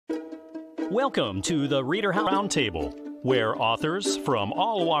Welcome to the ReaderHouse Roundtable, where authors from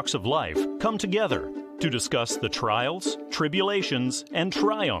all walks of life come together to discuss the trials, tribulations, and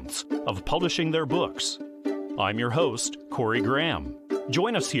triumphs of publishing their books. I'm your host, Corey Graham.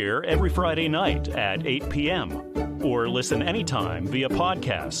 Join us here every Friday night at 8 p.m. or listen anytime via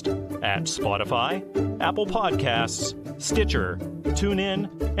podcast at Spotify, Apple Podcasts, Stitcher,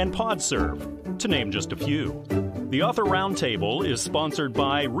 TuneIn, and PodServe, to name just a few. The Author Roundtable is sponsored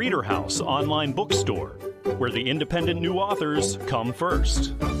by ReaderHouse Online Bookstore, where the independent new authors come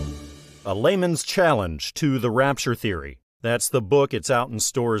first. A Layman's Challenge to the Rapture Theory. That's the book. It's out in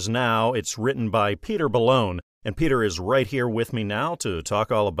stores now. It's written by Peter Bellone, and Peter is right here with me now to talk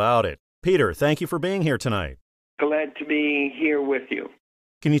all about it. Peter, thank you for being here tonight. Glad to be here with you.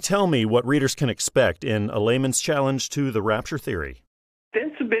 Can you tell me what readers can expect in A Layman's Challenge to the Rapture Theory?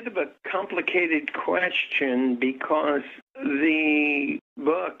 That's a bit of a complicated question because the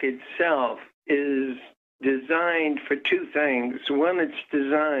book itself is designed for two things. One, it's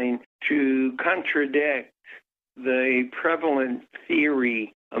designed to contradict the prevalent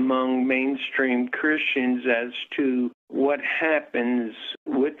theory among mainstream Christians as to what happens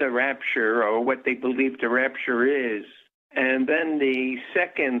with the rapture or what they believe the rapture is. And then the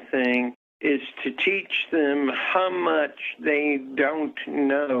second thing is to teach them how much they don't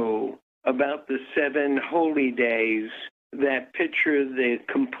know about the 7 holy days that picture the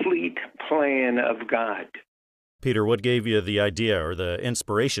complete plan of God. Peter, what gave you the idea or the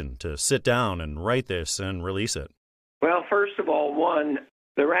inspiration to sit down and write this and release it? Well, first of all, one,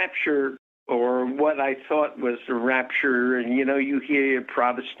 the rapture, or what I thought was the rapture, and you hear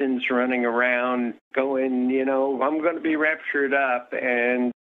Protestants running around going, I'm going to be raptured up,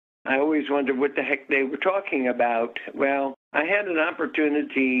 and I always wondered what the heck they were talking about. Well, I had an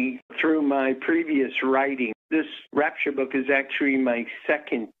opportunity through my previous writing. This rapture book is actually my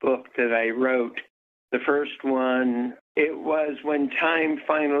second book that I wrote. The first one, it was When Time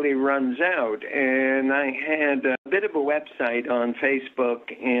Finally Runs Out, and I had a bit of a website on Facebook,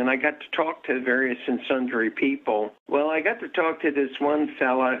 and I got to talk to various and sundry people. Well, I got to talk to this one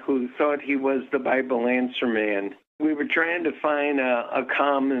fella who thought he was the Bible answer man. We were trying to find a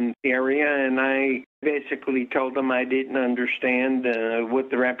common area, and I basically told them I didn't understand what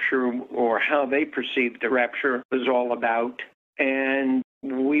the rapture or how they perceived the rapture was all about. And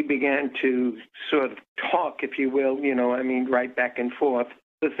we began to sort of talk, if you will, right back and forth.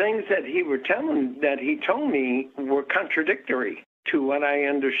 The things that he told me were contradictory to what I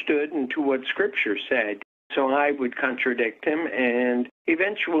understood and to what Scripture said. So I would contradict him, and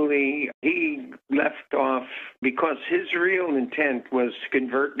eventually he left off because his real intent was to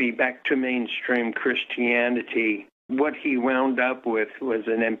convert me back to mainstream Christianity. What he wound up with was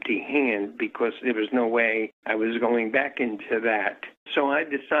an empty hand because there was no way I was going back into that. So I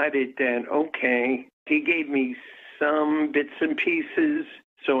decided that, okay, he gave me some bits and pieces,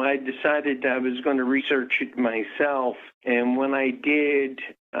 so I decided I was going to research it myself. And when I did,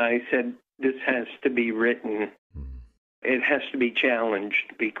 I said, this has to be written. It has to be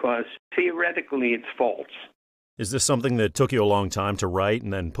challenged because theoretically it's false. Is this something that took you a long time to write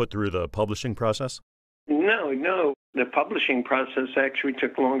and then put through the publishing process? No. The publishing process actually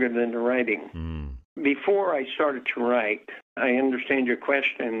took longer than the writing. Before I started to write, I understand your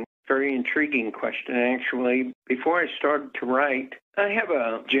question, very intriguing question actually. Before I started to write, I have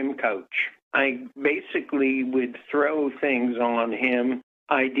a gym coach. I basically would throw things on him,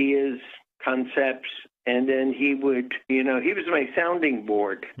 ideas, concepts, and then he would, he was my sounding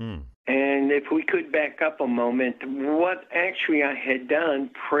board. And if we could back up a moment, what actually I had done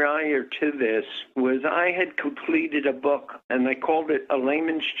prior to this was I had completed a book, and I called it A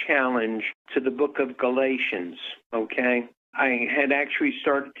Layman's Challenge to the Book of Galatians, okay? I had actually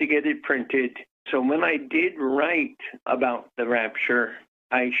started to get it printed. So when I did write about the rapture,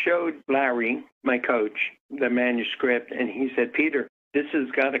 I showed Larry, my coach, the manuscript, and he said, Peter, this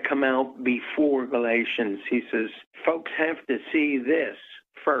has got to come out before Galatians. He says, folks have to see this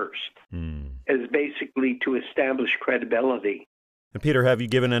first, as basically to establish credibility. And Peter, have you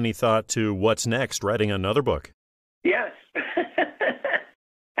given any thought to what's next, writing another book? Yes.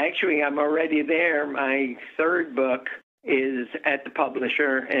 Actually, I'm already there. My third book is at the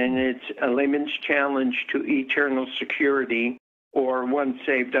publisher, and it's A Layman's Challenge to Eternal Security, or Once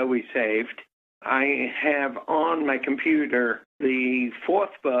Saved, Always Saved. I have on my computer the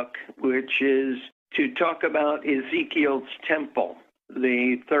fourth book, which is to talk about Ezekiel's temple,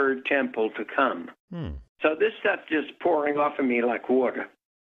 the third temple to come. So this stuff just pouring off of me like water.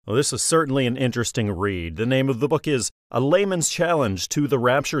 Well, this is certainly an interesting read. The name of the book is A Layman's Challenge to the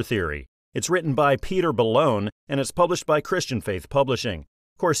Rapture Theory. It's written by Peter Bellone, and it's published by Christian Faith Publishing.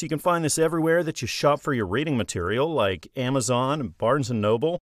 course, you can find this everywhere that you shop for your reading material, like Amazon, Barnes &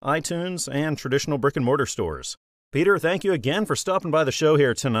 Noble, iTunes, and traditional brick-and-mortar stores. Peter, thank you again for stopping by the show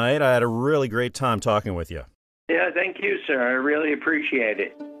here tonight. I had a really great time talking with you. Yeah, thank you, sir. I really appreciate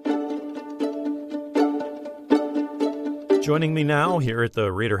it. Joining me now here at the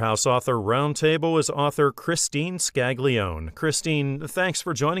ReaderHouse Author Roundtable is author Christine Scaglione. Christine, thanks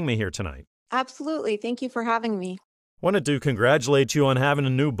for joining me here tonight. Absolutely. Thank you for having me. Wanted to congratulate you on having a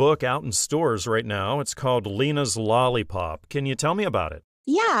new book out in stores right now. It's called Lena's Lollipop. Can you tell me about it?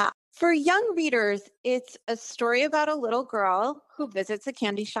 Yeah. For young readers, it's a story about a little girl who visits a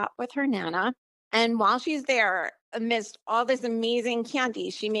candy shop with her Nana. And while she's there, amidst all this amazing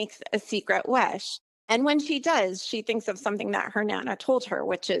candy, she makes a secret wish. And when she does, she thinks of something that her Nana told her,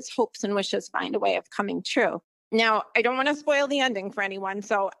 which is hopes and wishes find a way of coming true. Now, I don't want to spoil the ending for anyone,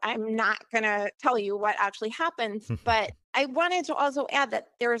 so I'm not going to tell you what actually happens. But I wanted to also add that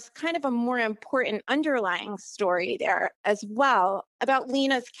there's kind of a more important underlying story there as well about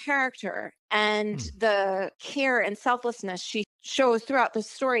Lena's character and the care and selflessness she shows throughout the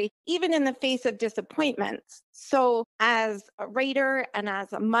story, even in the face of disappointments. So as a writer and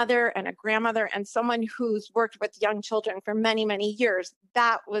as a mother and a grandmother and someone who's worked with young children for many, many years,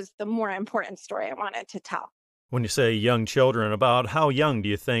 that was the more important story I wanted to tell. When you say young children, about how young do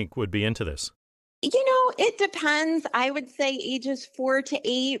you think would be into this? It depends. I would say ages 4 to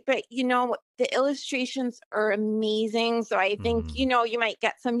 8, but the illustrations are amazing. So I think, you might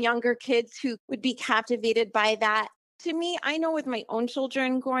get some younger kids who would be captivated by that. To me, I know with my own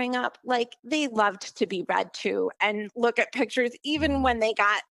children growing up, like they loved to be read to and look at pictures, even when they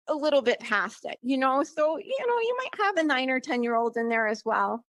got a little bit past it, so, you might have a 9 or 10-year-old in there as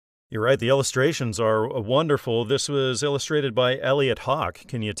well. You're right. The illustrations are wonderful. This was illustrated by Elliot Hawk.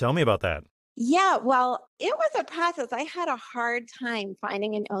 Can you tell me about that? Yeah, well, it was a process. I had a hard time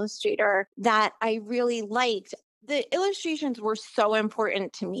finding an illustrator that I really liked. The illustrations were so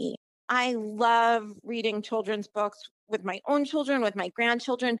important to me. I love reading children's books with my own children, with my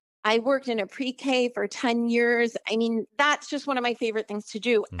grandchildren. I worked in a pre-K for 10 years. I mean, that's just one of my favorite things to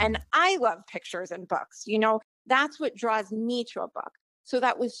do. And I love pictures and books. That's what draws me to a book. So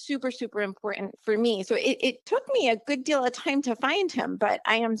that was super, super important for me. So it took me a good deal of time to find him, but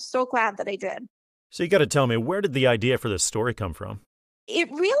I am so glad that I did. So you got to tell me, where did the idea for this story come from? It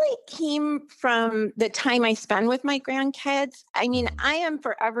really came from the time I spend with my grandkids. I mean, I am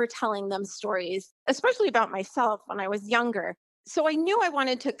forever telling them stories, especially about myself when I was younger. So I knew I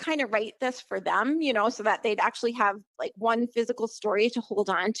wanted to kind of write this for them, so that they'd actually have like one physical story to hold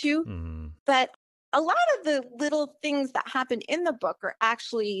on to. But a lot of the little things that happened in the book are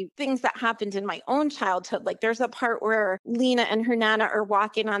actually things that happened in my own childhood. Like there's a part where Lena and her Nana are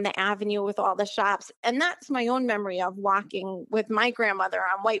walking on the avenue with all the shops. And that's my own memory of walking with my grandmother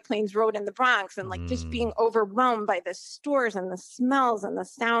on White Plains Road in the Bronx and like just being overwhelmed by the stores and the smells and the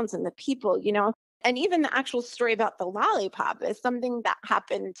sounds and the people, And even the actual story about the lollipop is something that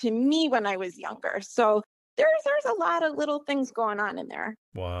happened to me when I was younger. So there's a lot of little things going on in there.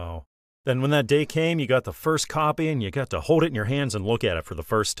 Wow. Then when that day came, you got the first copy and you got to hold it in your hands and look at it for the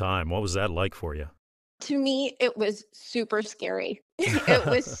first time. What was that like for you? To me, it was super scary. It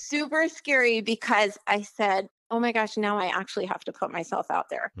was super scary because I said, oh my gosh, now I actually have to put myself out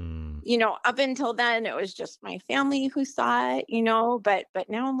there. Up until then, it was just my family who saw it, but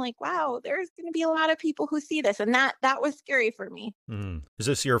now I'm like, wow, there's going to be a lot of people who see this. And that was scary for me. Is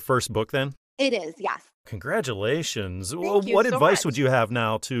this your first book then? It is, yes. Congratulations. Thank you what so advice much. would you have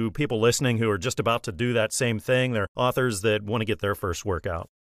now to people listening who are just about to do that same thing? They're authors that want to get their first work out.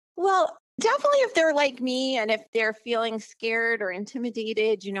 Well, definitely if they're like me and if they're feeling scared or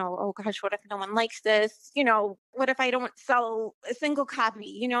intimidated, oh gosh, what if no one likes this? What if I don't sell a single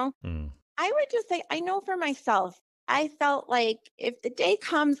copy? I would just say, I know for myself, I felt like if the day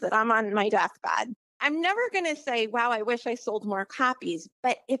comes that I'm on my deathbed, I'm never going to say, wow, I wish I sold more copies.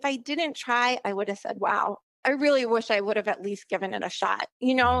 But if I didn't try, I would have said, wow, I really wish I would have at least given it a shot,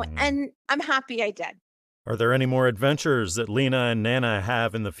 and I'm happy I did. Are there any more adventures that Lena and Nana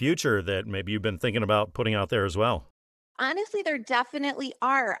have in the future that maybe you've been thinking about putting out there as well? Honestly, there definitely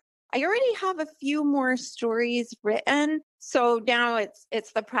are. I already have a few more stories written. So now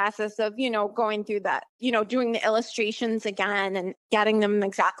it's the process of, going through that, doing the illustrations again and getting them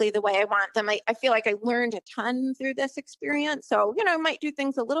exactly the way I want them. I feel like I learned a ton through this experience. So, I might do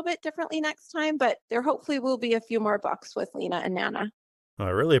things a little bit differently next time, but there hopefully will be a few more books with Lena and Nana. I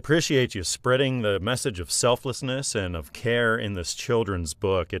really appreciate you spreading the message of selflessness and of care in this children's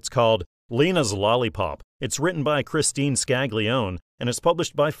book. It's called Lena's Lollipop. It's written by Christine Scaglione and it's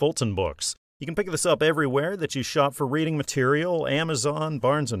published by Fulton Books. You can pick this up everywhere that you shop for reading material: Amazon,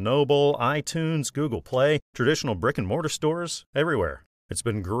 Barnes & Noble, iTunes, Google Play, traditional brick-and-mortar stores, everywhere. It's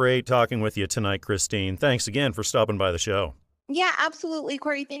been great talking with you tonight, Christine. Thanks again for stopping by the show. Yeah, absolutely,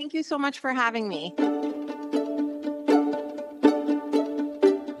 Corey. Thank you so much for having me.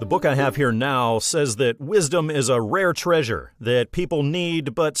 The book I have here now says that wisdom is a rare treasure that people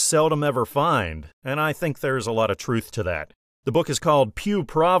need but seldom ever find, and I think there's a lot of truth to that. The book is called Pugh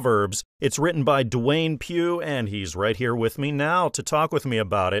Proverbs. It's written by Dwane Pugh, and he's right here with me now to talk with me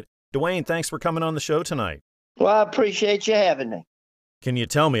about it. Dwane, thanks for coming on the show tonight. Well, I appreciate you having me. Can you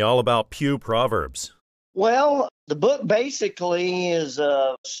tell me all about Pugh Proverbs? Well, the book basically is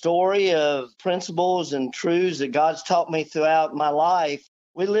a story of principles and truths that God's taught me throughout my life.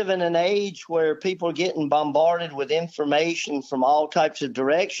 We live in an age where people are getting bombarded with information from all types of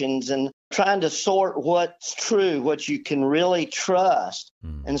directions and trying to sort what's true, what you can really trust.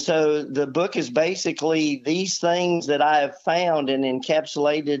 And so the book is basically these things that I have found and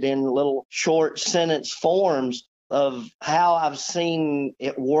encapsulated in little short sentence forms of how I've seen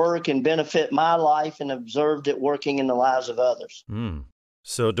it work and benefit my life and observed it working in the lives of others.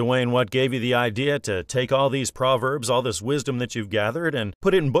 So, Dwane, what gave you the idea to take all these proverbs, all this wisdom that you've gathered, and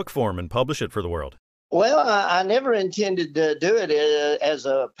put it in book form and publish it for the world? Well, I never intended to do it as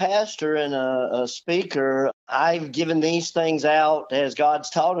a pastor and a speaker. I've given these things out as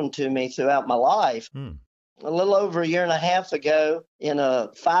God's taught them to me throughout my life. A little over a year and a half ago, in a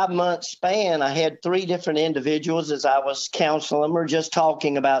 5-month span, I had 3 different individuals as I was counseling them or just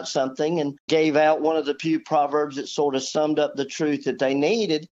talking about something, and gave out one of the Pugh Proverbs that sort of summed up the truth that they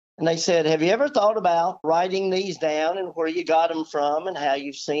needed. And they said, have you ever thought about writing these down and where you got them from and how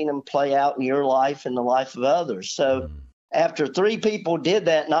you've seen them play out in your life and the life of others? So after 3 people did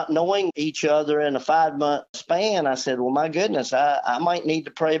that, not knowing each other in a 5-month span, I said, well, my goodness, I might need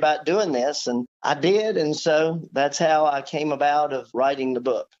to pray about doing this. And I did. And so that's how I came about of writing the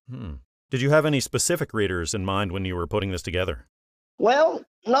book. Did you have any specific readers in mind when you were putting this together? Well,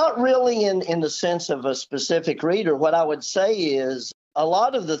 not really in the sense of a specific reader. What I would say is a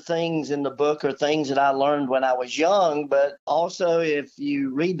lot of the things in the book are things that I learned when I was young, but also if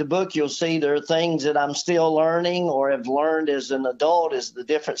you read the book, you'll see there are things that I'm still learning or have learned as an adult as the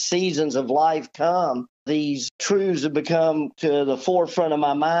different seasons of life come. These truths have become to the forefront of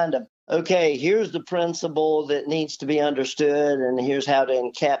my mind of, okay, here's the principle that needs to be understood, and here's how to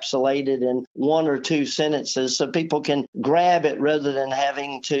encapsulate it in 1 or 2 sentences so people can grab it rather than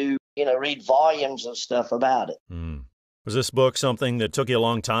having to, read volumes of stuff about it. Was this book something that took you a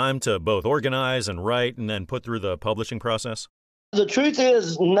long time to both organize and write and then put through the publishing process? The truth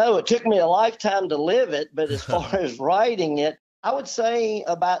is, no, it took me a lifetime to live it. But as far as writing it, I would say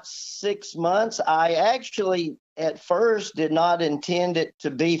about 6 months. I actually, at first, did not intend it to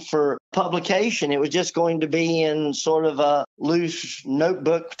be for publication. It was just going to be in sort of a loose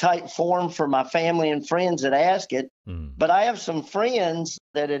notebook type form for my family and friends that ask it. But I have some friends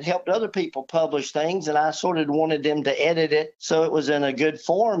that had helped other people publish things, and I sort of wanted them to edit it so it was in a good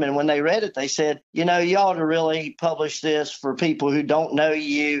form. And when they read it, they said, you ought to really publish this for people who don't know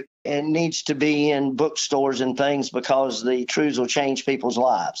you. It needs to be in bookstores and things because the truths will change people's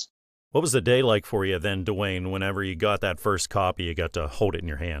lives. What was the day like for you then, Dwane, whenever you got that first copy, you got to hold it in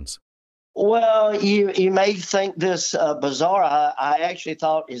your hands? Well, you may think this bizarre. I actually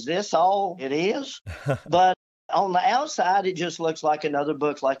thought, is this all it is? But on the outside, it just looks like another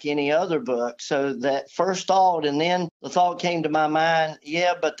book like any other book. So that first thought, and then the thought came to my mind,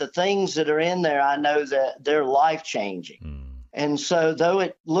 yeah, but the things that are in there, I know that they're life-changing. And so though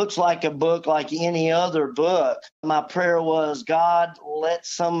it looks like a book like any other book, my prayer was, God, let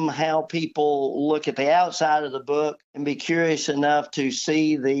somehow people look at the outside of the book and be curious enough to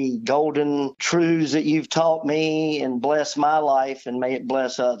see the golden truths that you've taught me and bless my life, and may it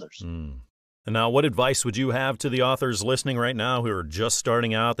bless others. And now, what advice would you have to the authors listening right now who are just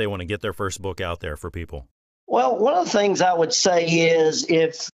starting out? They want to get their first book out there for people. Well, one of the things I would say is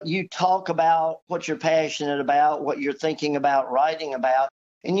if you talk about what you're passionate about, what you're thinking about writing about,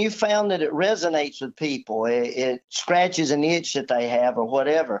 and you found that it resonates with people, it scratches an itch that they have or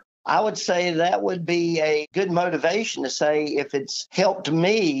whatever, I would say that would be a good motivation to say, if it's helped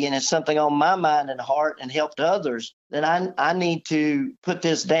me and it's something on my mind and heart and helped others, then I need to put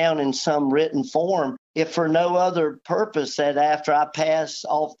this down in some written form. If for no other purpose, that after I pass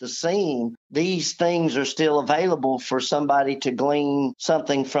off the scene, these things are still available for somebody to glean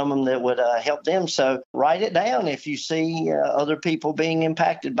something from them that would help them. So write it down if you see other people being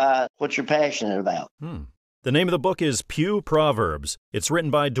impacted by what you're passionate about. The name of the book is Pugh Proverbs. It's written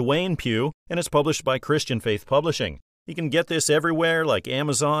by Dwane Pugh, and it's published by Christian Faith Publishing. You can get this everywhere like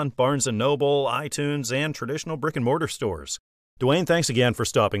Amazon, Barnes & Noble, iTunes, and traditional brick-and-mortar stores. Dwane, thanks again for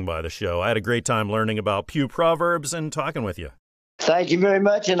stopping by the show. I had a great time learning about Pugh Proverbs and talking with you. Thank you very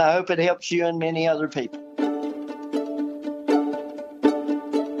much, and I hope it helps you and many other people.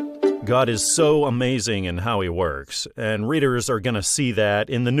 God is so amazing in how he works, and readers are going to see that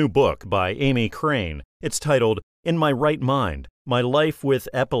in the new book by Amy Crane. It's titled, In My Right Mind, My Life with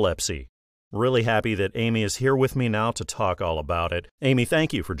Epilepsy. Really happy that Amy is here with me now to talk all about it. Amy,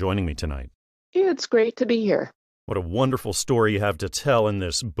 thank you for joining me tonight. It's great to be here. What a wonderful story you have to tell in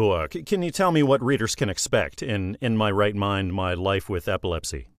this book. Can you tell me what readers can expect in My Right Mind, My Life with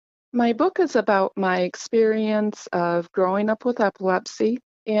Epilepsy? My book is about my experience of growing up with epilepsy,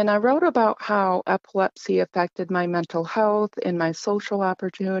 and I wrote about how epilepsy affected my mental health and my social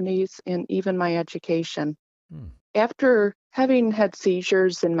opportunities and even my education. After having had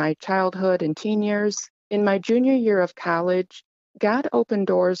seizures in my childhood and teen years, in my junior year of college, God opened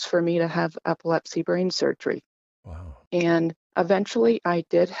doors for me to have epilepsy brain surgery. Wow. And eventually I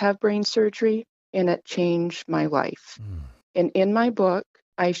did have brain surgery, and it changed my life. And in my book,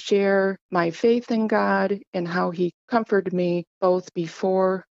 I share my faith in God and how he comforted me both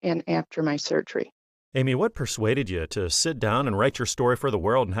before and after my surgery. Amy, what persuaded you to sit down and write your story for the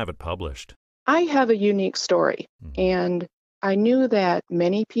world and have it published? I have a unique story, and I knew that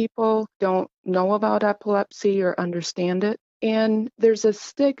many people don't know about epilepsy or understand it, and there's a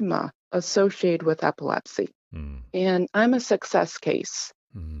stigma associated with epilepsy. And I'm a success case.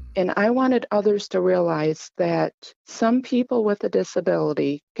 And I wanted others to realize that some people with a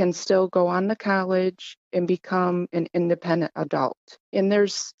disability can still go on to college and become an independent adult. And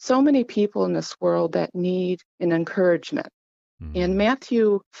there's so many people in this world that need an encouragement. And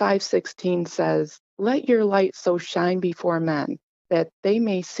Matthew 5:16 says, "Let your light so shine before men that they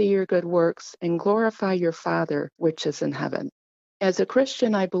may see your good works and glorify your Father which is in heaven." As a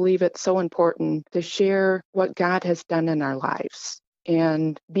Christian, I believe it's so important to share what God has done in our lives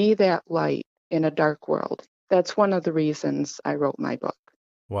and be that light in a dark world. That's one of the reasons I wrote my book.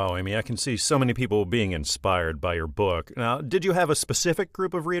 Wow, Amy, I can see so many people being inspired by your book. Now, did you have a specific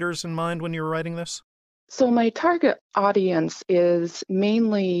group of readers in mind when you were writing this? So my target audience is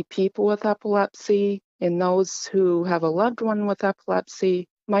mainly people with epilepsy and those who have a loved one with epilepsy.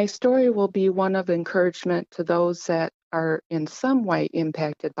 My story will be one of encouragement to those that are in some way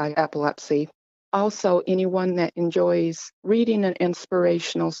impacted by epilepsy. Also, anyone that enjoys reading an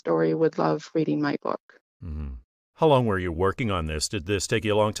inspirational story would love reading my book. How long were you working on this? Did this take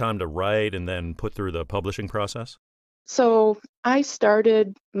you a long time to write and then put through the publishing process? So I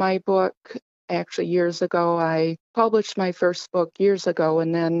started my book actually years ago. I published my first book years ago,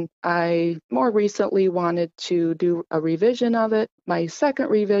 and then I more recently wanted to do a revision of it. My second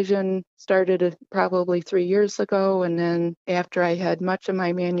revision started probably 3 years ago, and then after I had much of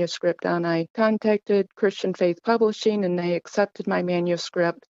my manuscript done, I contacted Christian Faith Publishing, and they accepted my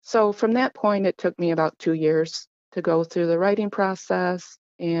manuscript. So from that point, it took me about 2 years to go through the writing process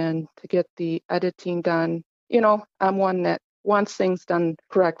and to get the editing done. You know, I'm one that wants things done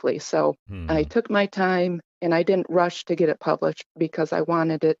correctly. So I took my time and I didn't rush to get it published because I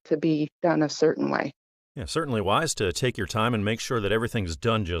wanted it to be done a certain way. Yeah, certainly wise to take your time and make sure that everything's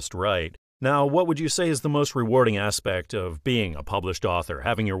done just right. Now, what would you say is the most rewarding aspect of being a published author,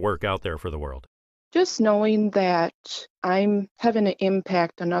 having your work out there for the world? Just knowing that I'm having an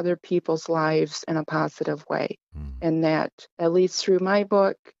impact on other people's lives in a positive way, and that at least through my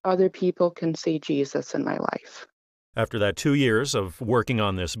book, other people can see Jesus in my life. After that 2 years of working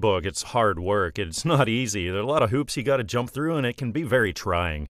on this book, it's hard work. It's not easy. There are a lot of hoops you got to jump through, and it can be very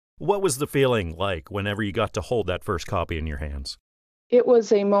trying. What was the feeling like whenever you got to hold that first copy in your hands? It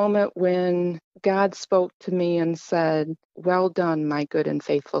was a moment when God spoke to me and said, "Well done, my good and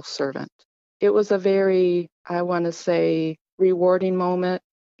faithful servant." It was a very, I want to say, rewarding moment.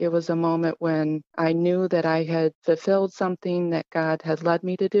 It was a moment when I knew that I had fulfilled something that God had led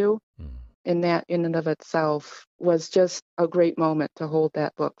me to do. And that in and of itself was just a great moment to hold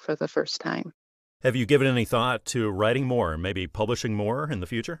that book for the first time. Have you given any thought to writing more, maybe publishing more in the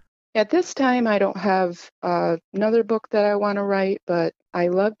future? At this time, I don't have another book that I want to write, but I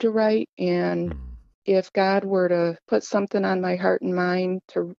love to write. And if God were to put something on my heart and mind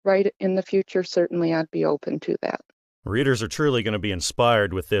to write in the future, certainly I'd be open to that. Readers are truly going to be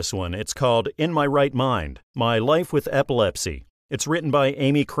inspired with this one. It's called In My Right Mind, My Life with Epilepsy. It's written by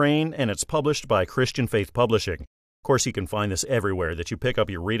Amy Crane, and it's published by Christian Faith Publishing. Of course, you can find this everywhere that you pick up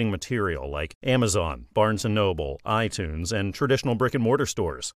your reading material, like Amazon, Barnes & Noble, iTunes, and traditional brick-and-mortar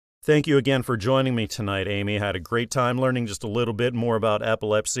stores. Thank you again for joining me tonight, Amy. I had a great time learning just a little bit more about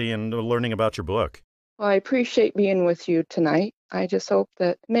epilepsy and learning about your book. Well, I appreciate being with you tonight. I just hope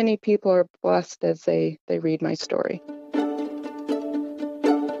that many people are blessed as they read my story.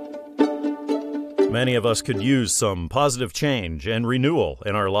 Many of us could use some positive change and renewal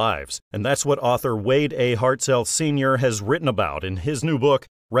in our lives, and that's what author Wade A. Hartzell Sr. has written about in his new book,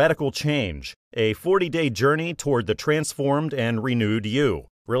 Radical Change, a 40-day journey toward the transformed and renewed you.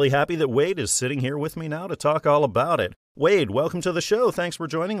 Really happy that Wade is sitting here with me now to talk all about it. Wade, welcome to the show. Thanks for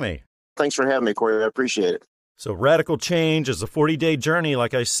joining me. Thanks for having me, Corey. I appreciate it. So Radical Change is a 40-day journey,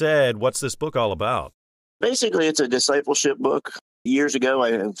 like I said. What's this book all about? Basically, it's a discipleship book. Years ago,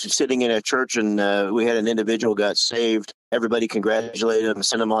 I was sitting in a church and we had an individual got saved. Everybody congratulated him,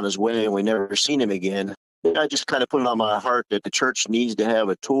 sent him on his way, and we never seen him again. I just kind of put it on my heart that the church needs to have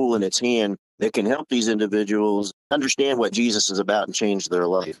a tool in its hand that can help these individuals understand what Jesus is about and change their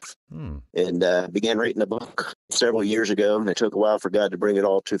life. And began writing a book several years ago, and it took a while for God to bring it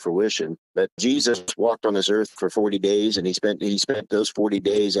all to fruition. But Jesus walked on this earth for 40 days, and he spent those 40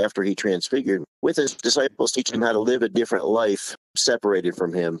 days after he transfigured with his disciples, teaching them how to live a different life separated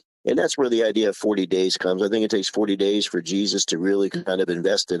from him. And that's where the idea of 40 days comes. I think it takes 40 days for Jesus to really kind of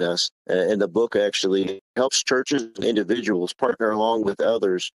invest in us. And the book actually helps churches and individuals partner along with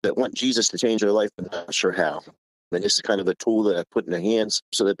others that want Jesus to change their life, but not sure how. And it's kind of a tool that I put in their hands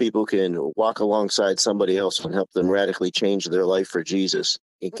so that people can walk alongside somebody else and help them radically change their life for Jesus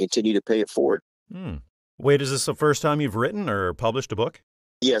and continue to pay it forward. Wade, is this the first time you've written or published a book?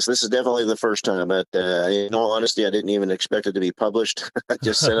 Yes, this is definitely the first time. But in all honesty, I didn't even expect it to be published. I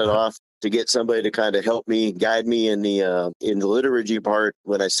just sent it off to get somebody to kind of help me, guide me in the liturgy part.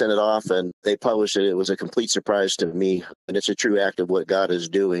 When I sent it off and they published it, it was a complete surprise to me. And it's a true act of what God is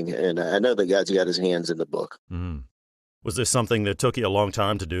doing. And I know that God's got his hands in the book. Was this something that took you a long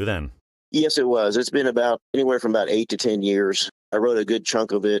time to do then? Yes, it was. It's been anywhere from about 8 to 10 years. I wrote a good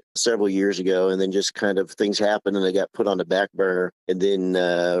chunk of it several years ago, and then just kind of things happened and I got put on the back burner. And then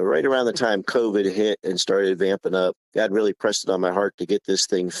right around the time COVID hit and started vamping up, God really pressed it on my heart to get this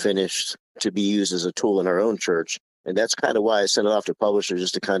thing finished to be used as a tool in our own church. And that's kind of why I sent it off to publishers,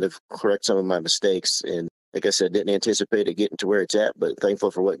 just to kind of correct some of my mistakes. And like I said, didn't anticipate it getting to where it's at, but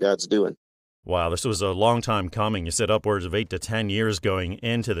thankful for what God's doing. Wow, this was a long time coming. You said upwards of 8 to 10 years going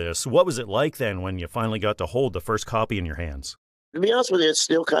into this. What was it like then when you finally got to hold the first copy in your hands? To be honest with you, it's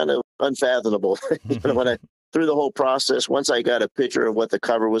still kind of unfathomable. Through the whole process, once I got a picture of what the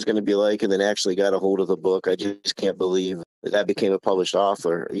cover was going to be like and then actually got a hold of the book, I just can't believe that I became a published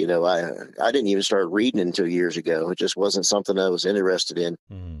author. I didn't even start reading until years ago. It just wasn't something I was interested in.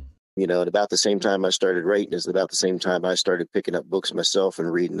 And about the same time I started writing is about the same time I started picking up books myself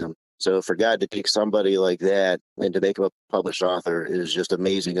and reading them. So for God to pick somebody like that and to make him a published author is just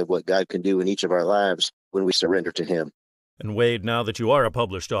amazing of what God can do in each of our lives when we surrender to him. And Wade, now that you are a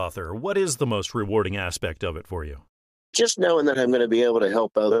published author, what is the most rewarding aspect of it for you? Just knowing that I'm going to be able to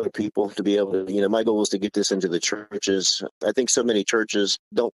help other people, to be able to, my goal is to get this into the churches. I think so many churches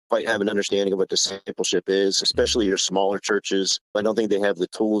don't quite have an understanding of what discipleship is, especially your smaller churches. I don't think they have the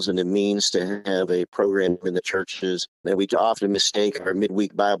tools and the means to have a program in the churches. And we often mistake our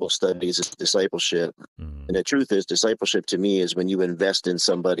midweek Bible studies as discipleship. And the truth is, discipleship to me is when you invest in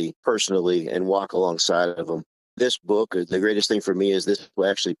somebody personally and walk alongside of them. This book, the greatest thing for me is this will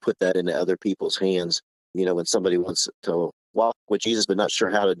actually put that into other people's hands. When somebody wants to walk with Jesus but not sure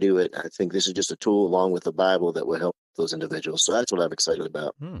how to do it, I think this is just a tool along with the Bible that will help those individuals. So that's what I'm excited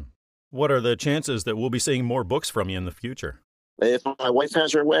about. What are the chances that we'll be seeing more books from you in the future? If my wife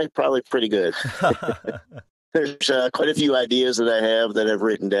has her way, probably pretty good. There's quite a few ideas that I have that I've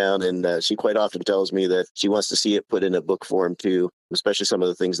written down, and she quite often tells me that she wants to see it put in a book form too, especially some of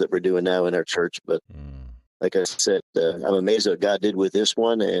the things that we're doing now in our church. But like I said, I'm amazed at what God did with this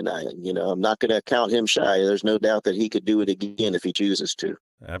one, and I'm not going to count him shy. There's no doubt that he could do it again if he chooses to.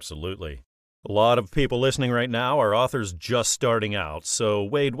 Absolutely. A lot of people listening right now are authors just starting out. So,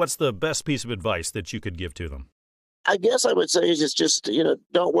 Wade, what's the best piece of advice that you could give to them? I guess I would say is just,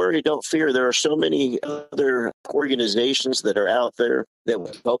 don't worry, don't fear. There are so many other organizations that are out there that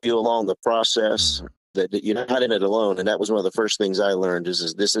will help you along the process, that you're not in it alone. And that was one of the first things I learned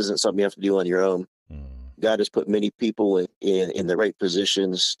is this isn't something you have to do on your own. God has put many people in the right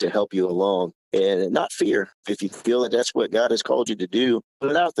positions to help you along, and not fear. If you feel that that's what God has called you to do, put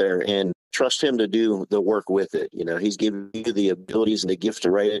it out there and trust him to do the work with it. He's given you the abilities and the gift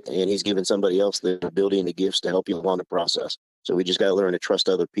to write it, and he's given somebody else the ability and the gifts to help you along the process. So we just got to learn to trust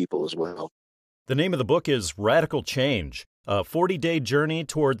other people as well. The name of the book is Radical Change, a 40-day journey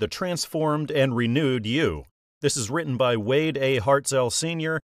toward the transformed and renewed you. This is written by Wade A. Hartzell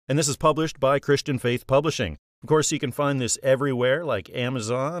Sr., and this is published by Christian Faith Publishing. Of course, you can find this everywhere like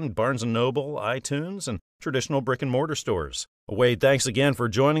Amazon, Barnes & Noble, iTunes, and traditional brick-and-mortar stores. Well, Wade, thanks again for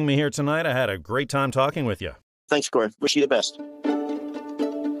joining me here tonight. I had a great time talking with you. Thanks, Corey. Wish you the best.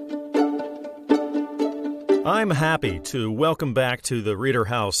 I'm happy to welcome back to the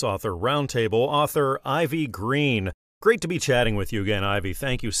ReaderHouse Author Roundtable author Ivey Green. Great to be chatting with you again, Ivey.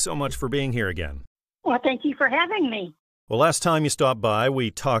 Thank you so much for being here again. Well, thank you for having me. Well, last time you stopped by,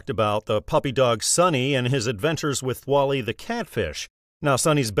 we talked about the puppy dog Sonny and his adventures with Wally the catfish. Now,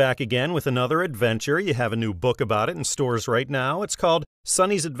 Sonny's back again with another adventure. You have a new book about it in stores right now. It's called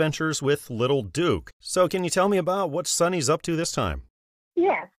Sonny's Adventures with Little Duke. So can you tell me about what Sonny's up to this time?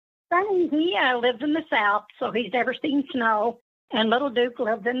 Yes. Sonny, he lives in the South, so he's never seen snow. And Little Duke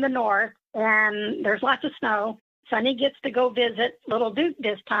lives in the North, and there's lots of snow. Sonny gets to go visit Little Duke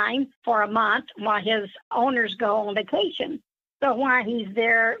this time for a month while his owners go on vacation. So while he's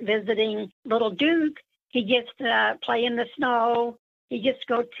there visiting Little Duke, he gets to play in the snow. He gets to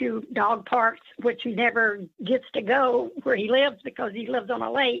go to dog parks, which he never gets to go where he lives because he lives on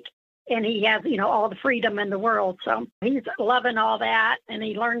a lake. And he has, all the freedom in the world. So he's loving all that. And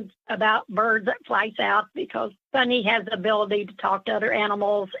he learns about birds that fly south because Sonny has the ability to talk to other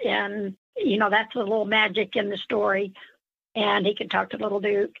animals. And that's a little magic in the story. And he can talk to Little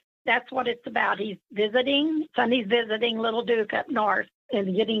Duke. That's what it's about. Sonny's visiting Little Duke up north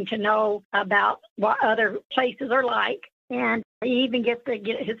and getting to know about what other places are like. And he even gets to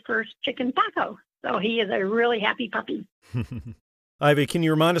get his first chicken taco. So he is a really happy puppy. Ivey, can you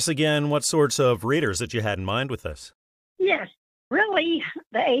remind us again what sorts of readers that you had in mind with this? Yes. Really,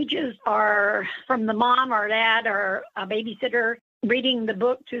 the ages are from the mom or dad or a babysitter reading the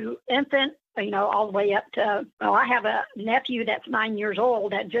book to infant, all the way up to, I have a nephew that's 9 years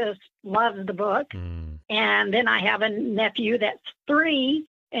old that just loves the book. And then I have a nephew that's 3,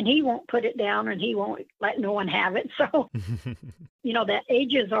 and he won't put it down and he won't let no one have it. So, the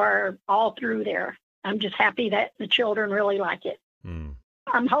ages are all through there. I'm just happy that the children really like it.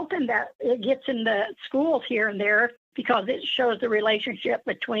 I'm hoping that it gets in the schools here and there because it shows the relationship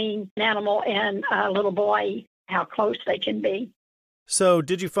between an animal and a little boy, how close they can be. So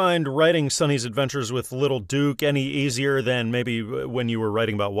did you find writing Sonny's Adventures with Little Duke any easier than maybe when you were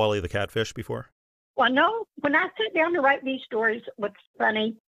writing about Wally the catfish before? Well, no. When I sit down to write these stories with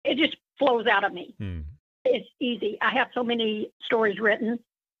Sonny, it just flows out of me. It's easy. I have so many stories written,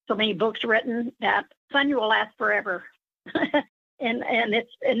 so many books written that Sonny will last forever. And it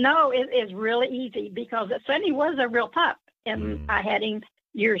is really easy because Sonny was a real pup, and I had him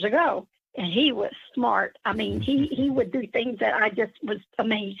years ago, and he was smart. I mean, he would do things that I just was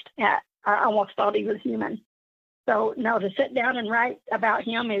amazed at. I almost thought he was human. So, no, to sit down and write about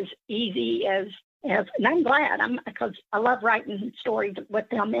him is easy as and I'm glad because I love writing stories with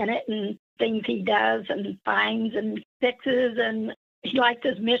him in it and things he does and finds and fixes, and he likes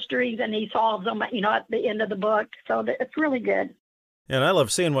his mysteries and he solves them, at the end of the book. So it's really good. And I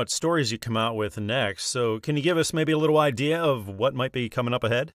love seeing what stories you come out with next. So can you give us maybe a little idea of what might be coming up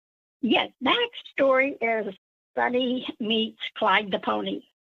ahead? Yes. Next story is Sonny meets Clyde the pony.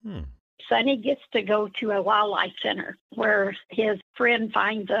 Sonny gets to go to a wildlife center where his friend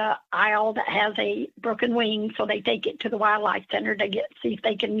finds a owl that has a broken wing. So they take it to the wildlife center to see if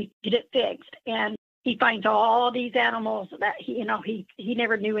they can get it fixed. And he finds all these animals that he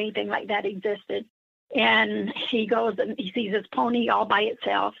never knew anything like that existed. And he goes and he sees his pony all by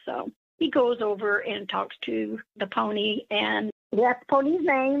itself. So he goes over and talks to the pony and he asks the pony's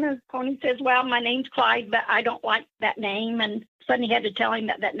name. And the pony says, well, my name's Clyde, but I don't like that name. And Sonny had to tell him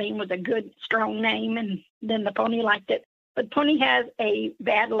that name was a good, strong name. And then the pony liked it. But the pony has a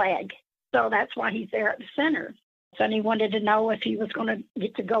bad leg. So that's why he's there at the center. Sonny wanted to know if he was going to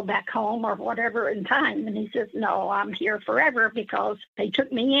get to go back home or whatever in time. And he says, no, I'm here forever because they took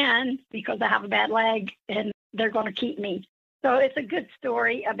me in because I have a bad leg and they're going to keep me. So it's a good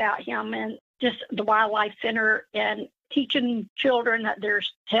story about him and just the wildlife center and teaching children that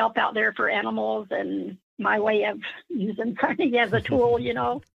there's help out there for animals and my way of using Sonny as a tool,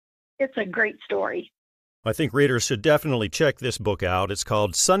 It's a great story. I think readers should definitely check this book out. It's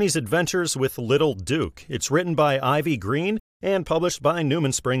called Sonny's Adventures with Little Duke. It's written by Ivey Green and published by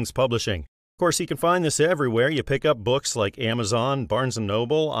Newman Springs Publishing. Of course, you can find this everywhere. You pick up books like Amazon, Barnes &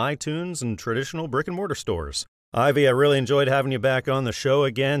 Noble, iTunes, and traditional brick-and-mortar stores. Ivey, I really enjoyed having you back on the show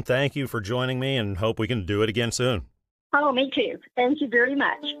again. Thank you for joining me and hope we can do it again soon. Oh, me too. Thank you very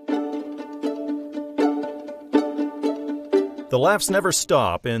much. The Laughs Never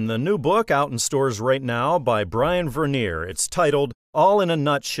Stop in the new book out in stores right now by Brian Vernier. It's titled All in a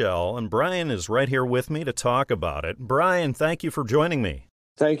Nutshell, and Brian is right here with me to talk about it. Brian, thank you for joining me.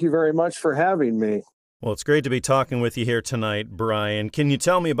 Thank you very much for having me. Well, it's great to be talking with you here tonight, Brian. Can you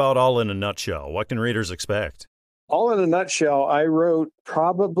tell me about All in a Nutshell? What can readers expect? All in a Nutshell, I wrote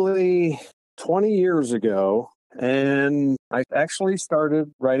probably 20 years ago, and I actually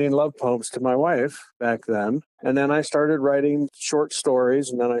started writing love poems to my wife back then. And then I started writing short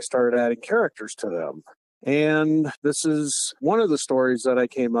stories, and then I started adding characters to them. And this is one of the stories that I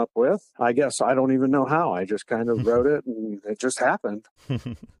came up with. I guess I don't even know how. I just kind of wrote it, and it just happened.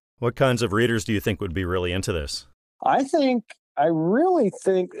 What kinds of readers do you think would be really into this? I really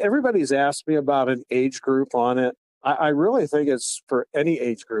think everybody's asked me about an age group on it. I really think it's for any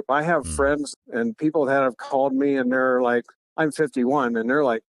age group. I have friends and people that have called me, and they're like, I'm 51, and they're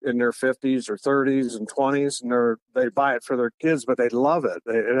like in their 50s or 30s and 20s, and they buy it for their kids, but they love it.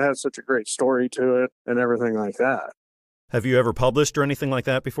 It has such a great story to it and everything like that. Have you ever published or anything like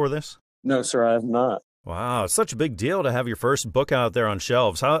that before this? No, sir, I have not. Wow, it's such a big deal to have your first book out there on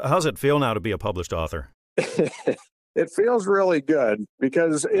shelves. How's it feel now to be a published author? It feels really good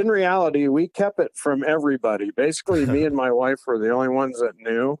because in reality, we kept it from everybody. Basically, me and my wife were the only ones that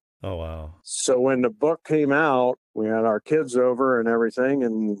knew. Oh, wow. So when the book came out, we had our kids over and everything,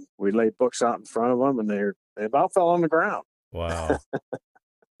 and we laid books out in front of them, and they about fell on the ground. Wow.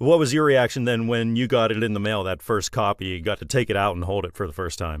 What was your reaction then when you got it in the mail, that first copy? You got to take it out and hold it for the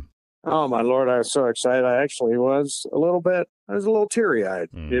first time. Oh, my Lord, I was so excited. I was a little teary-eyed,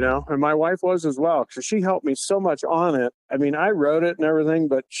 and my wife was as well, because she helped me so much on it. I mean, I wrote it and everything,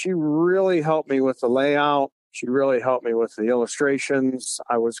 but she really helped me with the layout. She really helped me with the illustrations.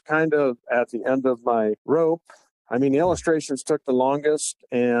 I was kind of at the end of my rope. I mean, the illustrations took the longest,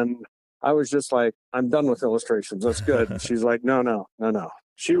 and I was just like, I'm done with illustrations. That's good. And she's like, no.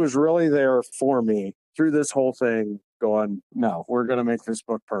 She was really there for me through this whole thing, going, no, we're going to make this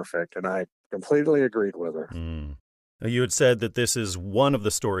book perfect. And I completely agreed with her. You had said that this is one of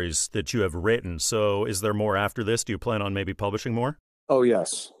the stories that you have written. So is there more after this? Do you plan on maybe publishing more? Oh,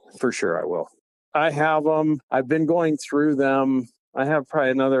 yes, for sure I will. I have them. I've been going through them. I have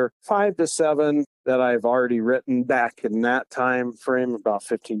probably another 5 to 7 that I've already written back in that time frame, about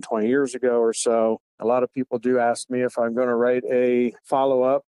 15, 20 years ago or so. A lot of people do ask me if I'm going to write a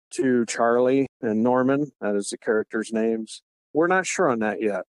follow-up to Charlie and Norman. That is the characters' names. We're not sure on that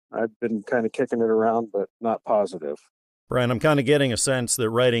yet. I've been kind of kicking it around, but not positive. Brian, I'm kind of getting a sense that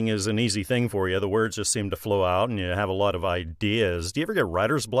writing is an easy thing for you. The words just seem to flow out and you have a lot of ideas. Do you ever get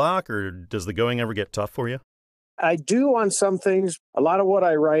writer's block, or does the going ever get tough for you? I do on some things. A lot of what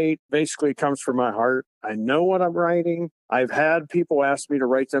I write basically comes from my heart. I know what I'm writing. I've had people ask me to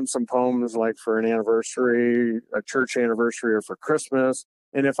write them some poems, like for an anniversary, a church anniversary, or for Christmas.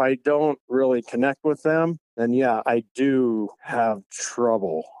 And if I don't really connect with them, then yeah, I do have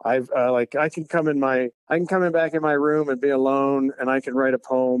trouble. I can come in back in my room and be alone, and I can write a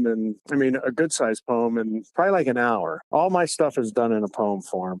poem, and a good sized poem in probably like an hour. All my stuff is done in a poem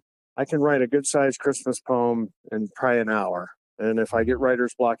form. I can write a good sized Christmas poem in probably an hour. And if I get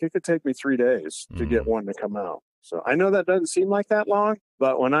writer's block, it could take me 3 days to get one to come out. So I know that doesn't seem like that long,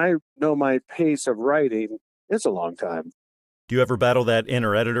 but when I know my pace of writing, it's a long time. Do you ever battle that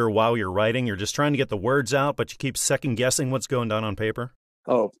inner editor while you're writing? You're just trying to get the words out, but you keep second-guessing what's going down on paper?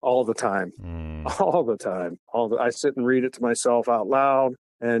 Oh, all the time. All the time. I sit and read it to myself out loud,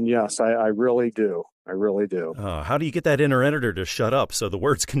 and yes, I really do. I really do. How do you get that inner editor to shut up so the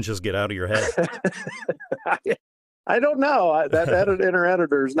words can just get out of your head? I don't know. That inner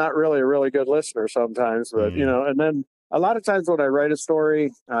editor is not really a really good listener sometimes, but, and then a lot of times when I write a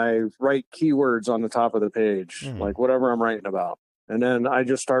story, I write keywords on the top of the page, like whatever I'm writing about. And then I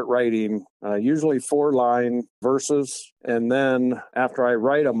just start writing, usually 4-line verses. And then after I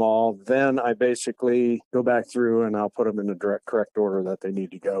write them all, then I basically go back through and I'll put them in the correct order that they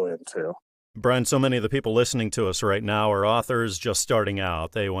need to go into. Brian, so many of the people listening to us right now are authors just starting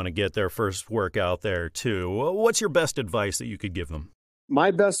out. They want to get their first work out there too. What's your best advice that you could give them?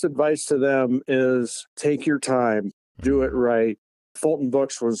 My best advice to them is take your time. Do it right. Fulton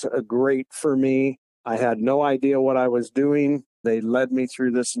Books was great for me. I had no idea what I was doing. They led me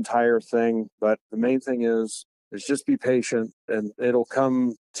through this entire thing. But the main thing is just be patient, and it'll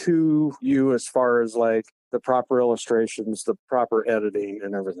come to you as far as like the proper illustrations, the proper editing,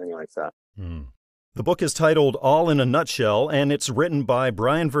 and everything like that. The book is titled All in a Nutshell, and it's written by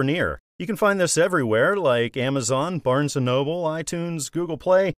Brian Vernier. You can find this everywhere, like Amazon, Barnes & Noble, iTunes, Google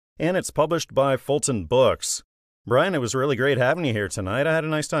Play, and it's published by Fulton Books. Brian, it was really great having you here tonight. I had a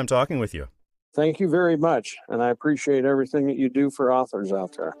nice time talking with you. Thank you very much, and I appreciate everything that you do for authors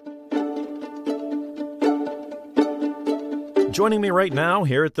out there. Joining me right now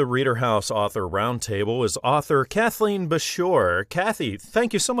here at the ReaderHouse Author Roundtable is author Kathleen Basehore. Kathy,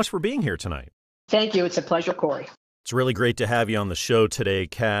 thank you so much for being here tonight. Thank you. It's a pleasure, Corey. It's really great to have you on the show today,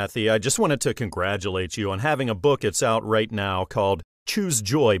 Kathy. I just wanted to congratulate you on having a book that's out right now called Choose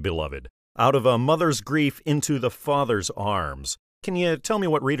Joy, Beloved, Out of a Mother's Grief into the Father's Arms. Can you tell me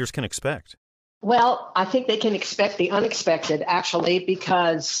what readers can expect? Well, I think they can expect the unexpected, actually,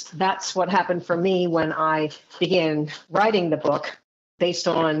 because that's what happened for me when I began writing the book. Based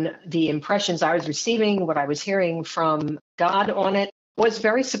on the impressions I was receiving, what I was hearing from God on it was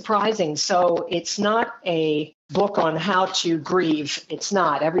very surprising. So it's not a book on how to grieve. It's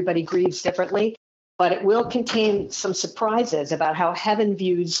not. Everybody grieves differently, but it will contain some surprises about how heaven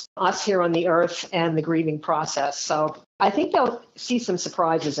views us here on the earth and the grieving process. So I think they'll see some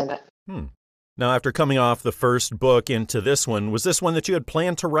surprises in it. Now, after coming off the first book into this one, was this one that you had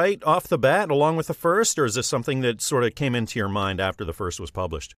planned to write off the bat along with the first, or is this something that sort of came into your mind after the first was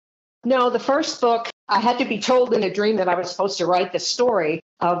published? No, the first book, I had to be told in a dream that I was supposed to write the story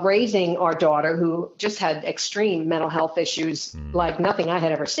of raising our daughter who just had extreme mental health issues like nothing I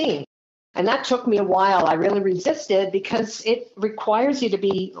had ever seen. And that took me a while. I really resisted because it requires you to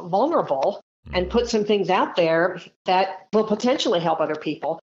be vulnerable and put some things out there that will potentially help other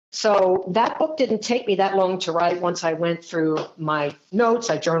people. So that book didn't take me that long to write. Once I went through my notes,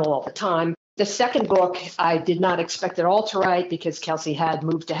 I journal all the time. The second book, I did not expect at all to write because Kelsey had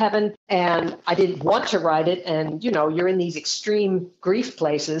moved to heaven and I didn't want to write it. And, you know, you're in these extreme grief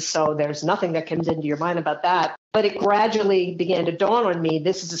places, so there's nothing that comes into your mind about that. But it gradually began to dawn on me,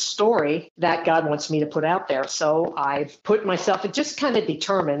 this is a story that God wants me to put out there. So I put myself, and just kind of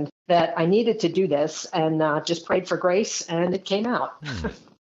determined that I needed to do this and just prayed for grace and it came out.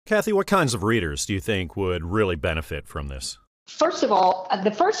 Kathy, what kinds of readers do you think would really benefit from this? First of all,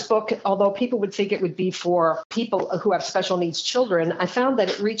 the first book, although people would think it would be for people who have special needs children, I found that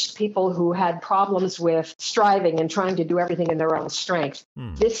it reached people who had problems with striving and trying to do everything in their own strength.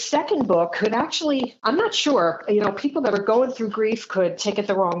 This second book could actually, I'm not sure, people that are going through grief could take it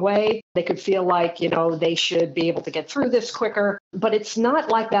the wrong way. They could feel like, they should be able to get through this quicker, but it's not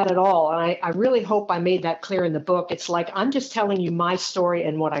like that at all. And I really hope I made that clear in the book. It's like, I'm just telling you my story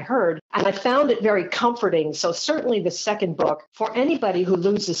and what I heard. And I found it very comforting. So certainly the second book, for anybody who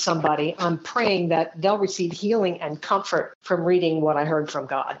loses somebody, I'm praying that they'll receive healing and comfort from reading what I heard from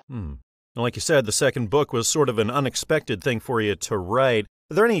God. Like you said, the second book was sort of an unexpected thing for you to write.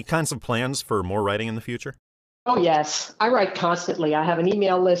 Are there any kinds of plans for more writing in the future? Oh, yes. I write constantly. I have an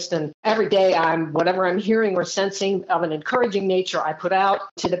email list, and every day whatever I'm hearing or sensing of an encouraging nature, I put out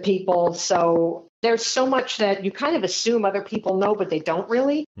to the people. So there's so much that you kind of assume other people know, but they don't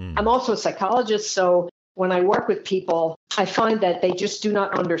really. I'm also a psychologist, so when I work with people, I find that they just do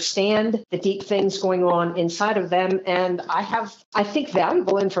not understand the deep things going on inside of them. And I have, I think,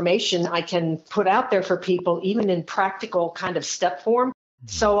 valuable information I can put out there for people, even in practical kind of step form.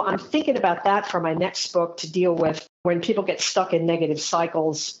 So I'm thinking about that for my next book to deal with when people get stuck in negative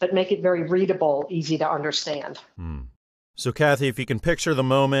cycles, but make it very readable, easy to understand. So, Kathy, if you can picture the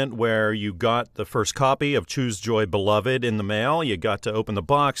moment where you got the first copy of Choose Joy, Beloved in the mail, you got to open the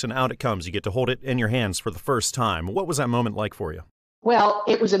box and out it comes. You get to hold it in your hands for the first time. What was that moment like for you? Well,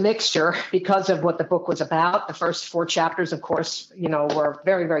 it was a mixture because of what the book was about. The first 4 chapters, of course, were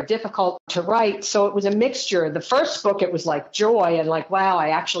very, very difficult to write. So it was a mixture. The first book, it was like joy and like, wow, I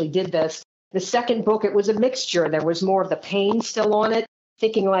actually did this. The second book, it was a mixture. There was more of the pain still on it,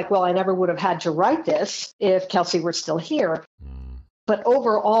 thinking like, well, I never would have had to write this if Kelsey were still here. But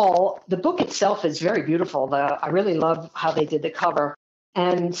overall, the book itself is very beautiful. I really love how they did the cover.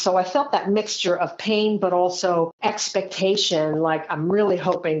 And so I felt that mixture of pain, but also expectation, like I'm really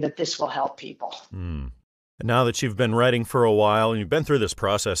hoping that this will help people. And now that you've been writing for a while and you've been through this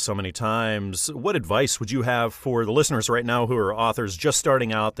process so many times, what advice would you have for the listeners right now who are authors just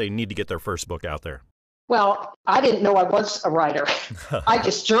starting out? They need to get their first book out there. Well, I didn't know I was a writer. I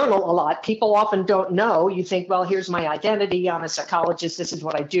just journal a lot. People often don't know. You think, well, here's my identity. I'm a psychologist. This is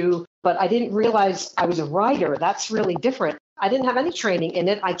what I do. But I didn't realize I was a writer. That's really different. I didn't have any training in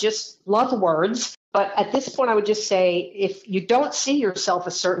it. I just love words. But at this point, I would just say, if you don't see yourself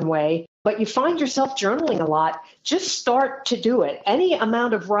a certain way, but you find yourself journaling a lot, just start to do it. Any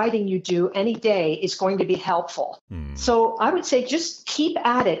amount of writing you do any day is going to be helpful. So I would say just keep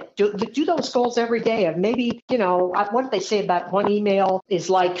at it. Do those goals every day of maybe, what did they say about one email is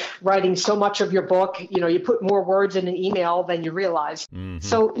like writing so much of your book. You put more words in an email than you realize.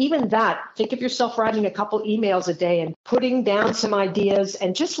 So even that, think of yourself writing a couple emails a day and putting down some ideas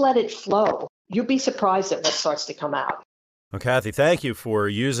and just let it flow. You'll be surprised at what starts to come out. Well, Kathy, thank you for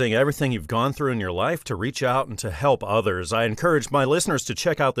using everything you've gone through in your life to reach out and to help others. I encourage my listeners to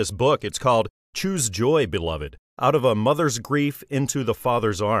check out this book. It's called Choose Joy, Beloved, Out of a Mother's Grief into the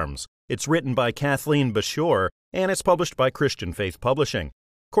Father's Arms. It's written by Kathleen Basehore, and it's published by Christian Faith Publishing.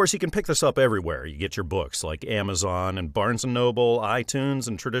 Of course, you can pick this up everywhere you get your books, like Amazon and Barnes & Noble, iTunes,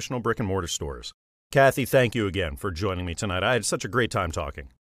 and traditional brick-and-mortar stores. Kathy, thank you again for joining me tonight. I had such a great time talking.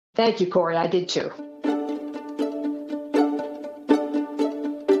 Thank you, Corey. I did too.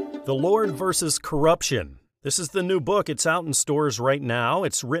 The Lord versus Corruption. This is the new book. It's out in stores right now.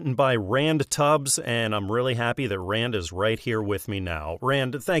 It's written by Rand Tubbs, and I'm really happy that Rand is right here with me now.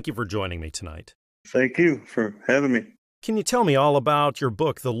 Rand, thank you for joining me tonight. Thank you for having me. Can you tell me all about your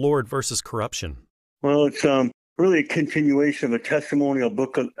book, The Lord versus Corruption? Well, it's really a continuation of a testimonial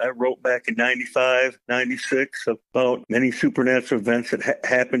book I wrote back in 95, 96 about many supernatural events that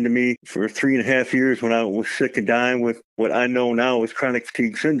happened to me for 3.5 years when I was sick and dying with what I know now is chronic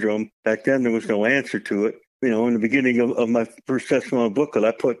fatigue syndrome. Back then, there was no answer to it. You know, in the beginning of my first testimonial booklet, I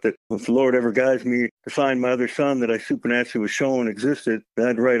put that if the Lord ever guides me to find my other son that I supernaturally was shown existed, then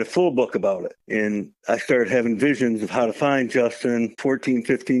I'd write a full book about it. And I started having visions of how to find Justin 14,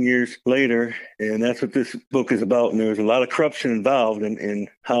 15 years later. And that's what this book is about. And there was a lot of corruption involved in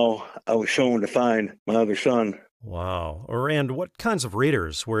how I was shown to find my other son. Wow. Rand, what kinds of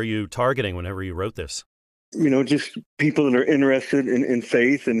readers were you targeting whenever you wrote this? You know, just people that are interested in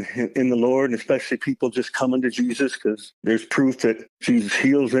faith and in the Lord, and especially people just coming to Jesus because there's proof that Jesus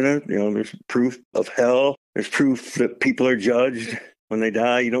heals in it. You know, there's proof of hell. There's proof that people are judged when they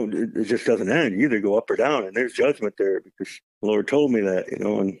die. You know, it just doesn't end. You either go up or down, and there's judgment there because the Lord told me that, you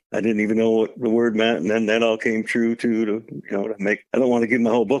know, and I didn't even know what the word meant. And then that all came true, too, to make, I don't want to give my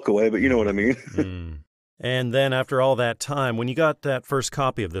whole book away, but you know what I mean. And then after all that time, when you got that first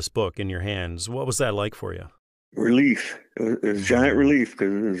copy of this book in your hands, what was that like for you? Relief. It was giant relief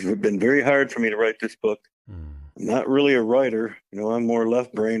because it's been very hard for me to write this book. I'm not really a writer. You know, I'm more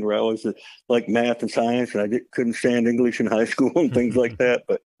left-brained where I always like math and science, and I couldn't stand English in high school and things like that.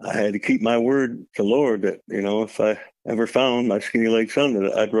 But I had to keep my word to the Lord that, you know, if I ever found my skinny-legged son,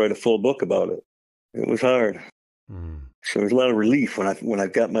 that I'd write a full book about it. It was hard. So there's a lot of relief when I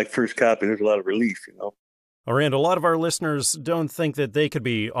got my first copy. There's a lot of relief, you know. Rand, a lot of our listeners don't think that they could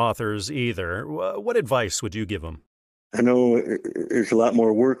be authors either. What advice would you give them? I know there's a lot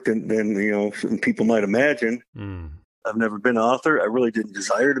more work than you know, some people might imagine. I've never been an author. I really didn't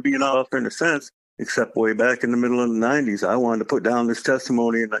desire to be an author in a sense, except way back in the middle of the 90s. I wanted to put down this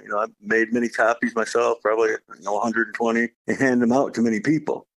testimony, and you know, I made many copies myself, probably 120, and hand them out to many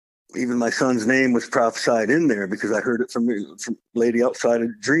people. Even my son's name was prophesied in there because I heard it from a lady outside a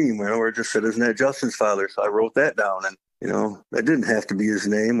dream, you know, where it just said, "Isn't that Justin's father?" So I wrote that down, and you know, that didn't have to be his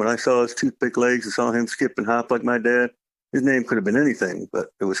name. When I saw his toothpick legs and saw him skip and hop like my dad, his name could have been anything, but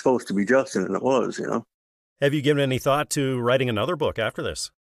it was supposed to be Justin, and it was, you know. Have you given any thought to writing another book after this?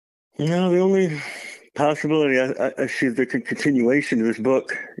 You know, the only possibility I see the continuation of this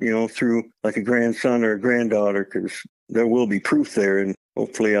book, you know, through like a grandson or a granddaughter, because there will be proof there, and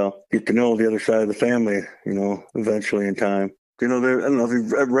hopefully I'll get to know the other side of the family, you know, eventually in time. You know, I don't know if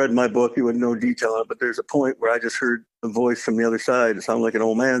you've ever read my book, you wouldn't know detail on it, but there's a point where I just heard a voice from the other side. It sounded like an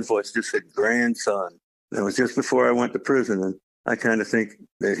old man's voice. It just said grandson. And it was just before I went to prison. And I kind of think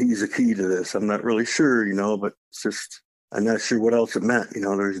that he's the key to this. I'm not really sure, you know, but it's just, I'm not sure what else it meant. You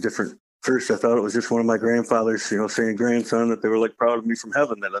know, there's different. First, I thought it was just one of my grandfathers, you know, saying grandson, that they were like proud of me from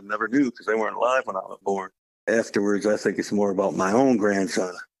heaven that I never knew because they weren't alive when I was born. Afterwards, I think it's more about my own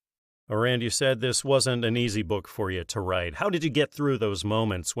grandson. Rand, you said this wasn't an easy book for you to write. How did you get through those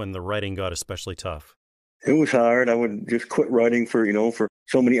moments when the writing got especially tough? It was hard. I would just quit writing for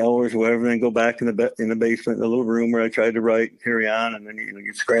so many hours or whatever, and then go back in the basement, in the little room where I tried to write and carry on. And then, you know,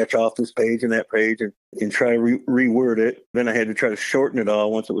 you scratch off this page and that page and try to reword it. Then I had to try to shorten it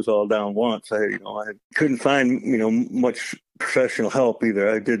all once it was all down once. I couldn't find, you know, much professional help either.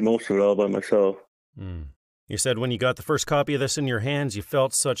 I did most of it all by myself. You said when you got the first copy of this in your hands, you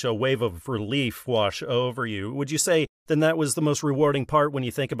felt such a wave of relief wash over you. Would you say then that was the most rewarding part when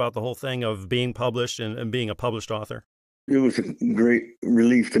you think about the whole thing of being published and being a published author? It was a great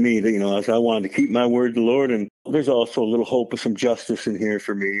relief to me that, you know, as I wanted to keep my word to the Lord. And there's also a little hope of some justice in here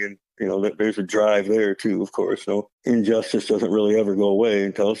for me. And, you know, there's a drive there, too, of course. So injustice doesn't really ever go away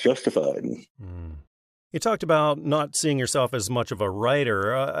until it's justified. You talked about not seeing yourself as much of a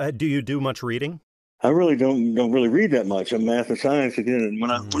writer. Do you do much reading? I really don't really read that much. I'm math and science again, and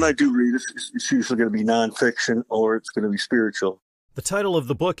when I do read, it's usually going to be nonfiction or it's going to be spiritual. The title of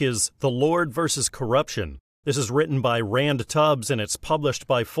the book is The Lord versus Corruption. This is written by Rand Tubbs, and it's published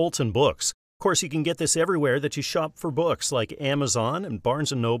by Fulton Books. Of course, you can get this everywhere that you shop for books, like Amazon and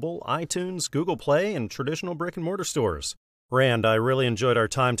Barnes & Noble, iTunes, Google Play, and traditional brick-and-mortar stores. Rand, I really enjoyed our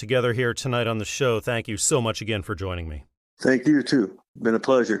time together here tonight on the show. Thank you so much again for joining me. Thank you, too. Been a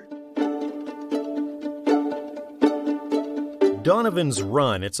pleasure. Donovan's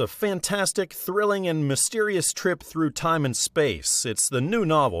Run. It's a fantastic, thrilling, and mysterious trip through time and space. It's the new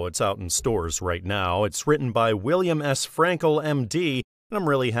novel. It's out in stores right now. It's written by William S. Frankl M.D., and I'm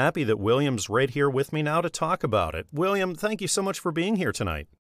really happy that William's right here with me now to talk about it. William, thank you so much for being here tonight.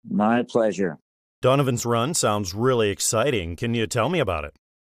 My pleasure. Donovan's Run sounds really exciting. Can you tell me about it?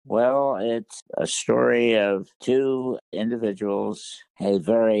 Well, it's a story of two individuals, a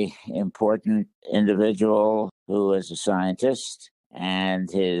very important individual who is a scientist and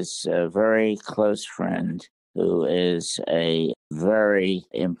his very close friend who is a very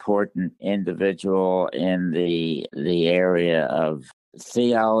important individual in the area of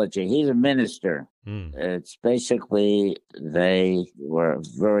theology. He's a minister. It's basically they were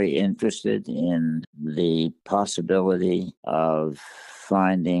very interested in the possibility of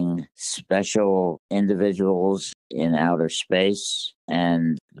finding special individuals in outer space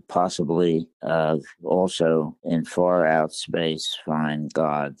and possibly also in far out space find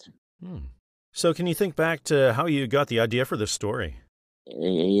God. So can you think back to how you got the idea for this story?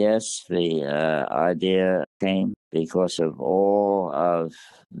 Yes, the idea came because of all of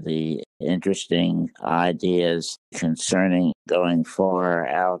the interesting ideas concerning going far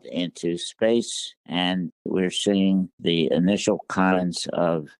out into space. And we're seeing the initial kinds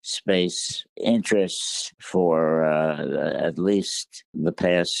of space interests for at least the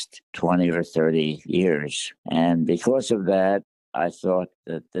past 20 or 30 years. And because of that, I thought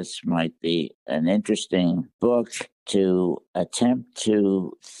that this might be an interesting book to attempt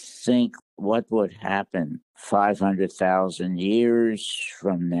to think what would happen 500,000 years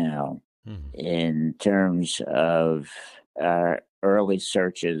from now in terms of our early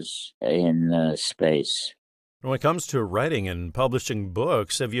searches in space. When it comes to writing and publishing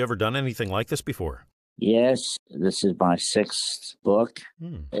books, have you ever done anything like this before? Yes, this is my sixth book.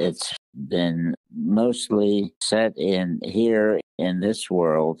 It's been mostly set in here in this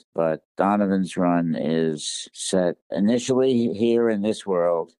world, but Donovan's Run is set initially here in this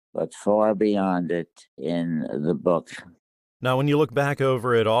world, but far beyond it in the book. Now, when you look back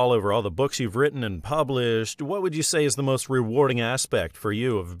over all the books you've written and published, what would you say is the most rewarding aspect for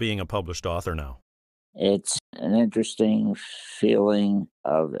you of being a published author now? It's an interesting feeling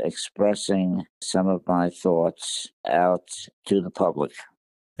of expressing some of my thoughts out to the public.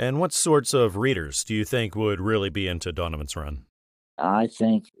 And what sorts of readers do you think would really be into Donovan's Run? I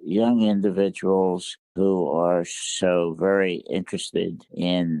think young individuals who are so very interested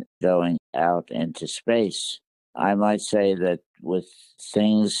in going out into space. I might say that with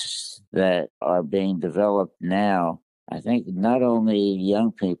things that are being developed now, I think not only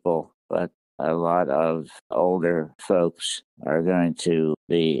young people, but a lot of older folks are going to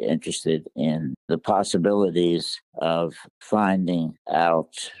be interested in the possibilities of finding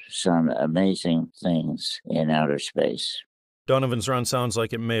out some amazing things in outer space. Donovan's Run sounds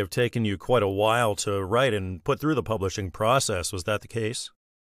like it may have taken you quite a while to write and put through the publishing process. Was that the case?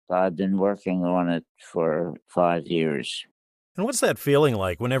 I've been working on it for 5 years. And what's that feeling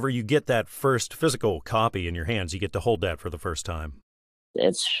like whenever you get that first physical copy in your hands? You get to hold that for the first time.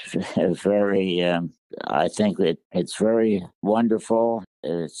 It's very, I think it's very wonderful.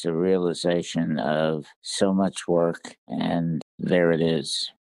 It's a realization of so much work, and there it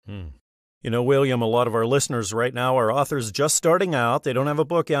is. You know, William, a lot of our listeners right now are authors just starting out. They don't have a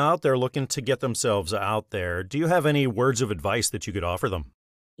book out. They're looking to get themselves out there. Do you have any words of advice that you could offer them?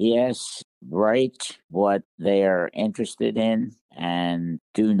 Yes, write what they are interested in and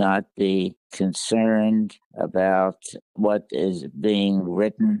do not be concerned about what is being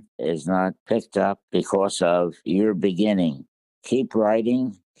written is not picked up because of your beginning. Keep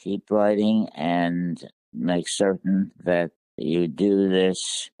writing, and make certain that you do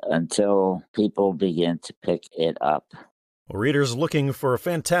this until people begin to pick it up. Well, readers looking for a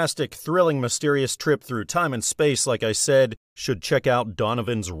fantastic, thrilling, mysterious trip through time and space, like I said, should check out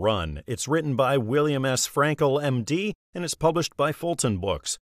Donovan's Run. It's written by William S. Frankl M.D., and it's published by Fulton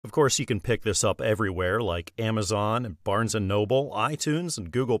Books. Of course, you can pick this up everywhere, like Amazon, and Barnes & Noble, iTunes,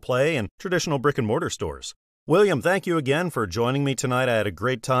 and Google Play, and traditional brick-and-mortar stores. William, thank you again for joining me tonight. I had a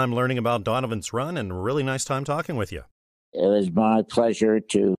great time learning about Donovan's Run, and a really nice time talking with you. It was my pleasure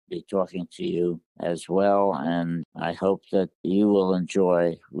to be talking to you as well, and I hope that you will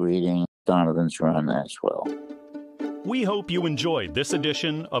enjoy reading Donovan's Run as well. We hope you enjoyed this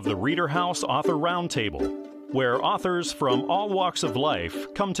edition of the ReaderHouse Author Roundtable, where authors from all walks of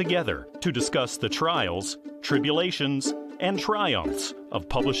life come together to discuss the trials, tribulations, and triumphs of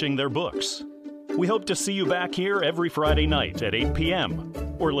publishing their books. We hope to see you back here every Friday night at 8 p.m.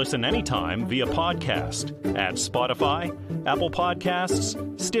 or listen anytime via podcast at Spotify, Apple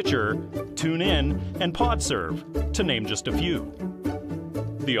Podcasts, Stitcher, TuneIn, and PodServe, to name just a few.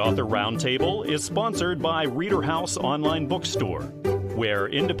 The Author Roundtable is sponsored by ReaderHouse Online Bookstore, where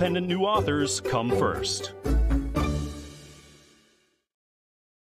independent new authors come first.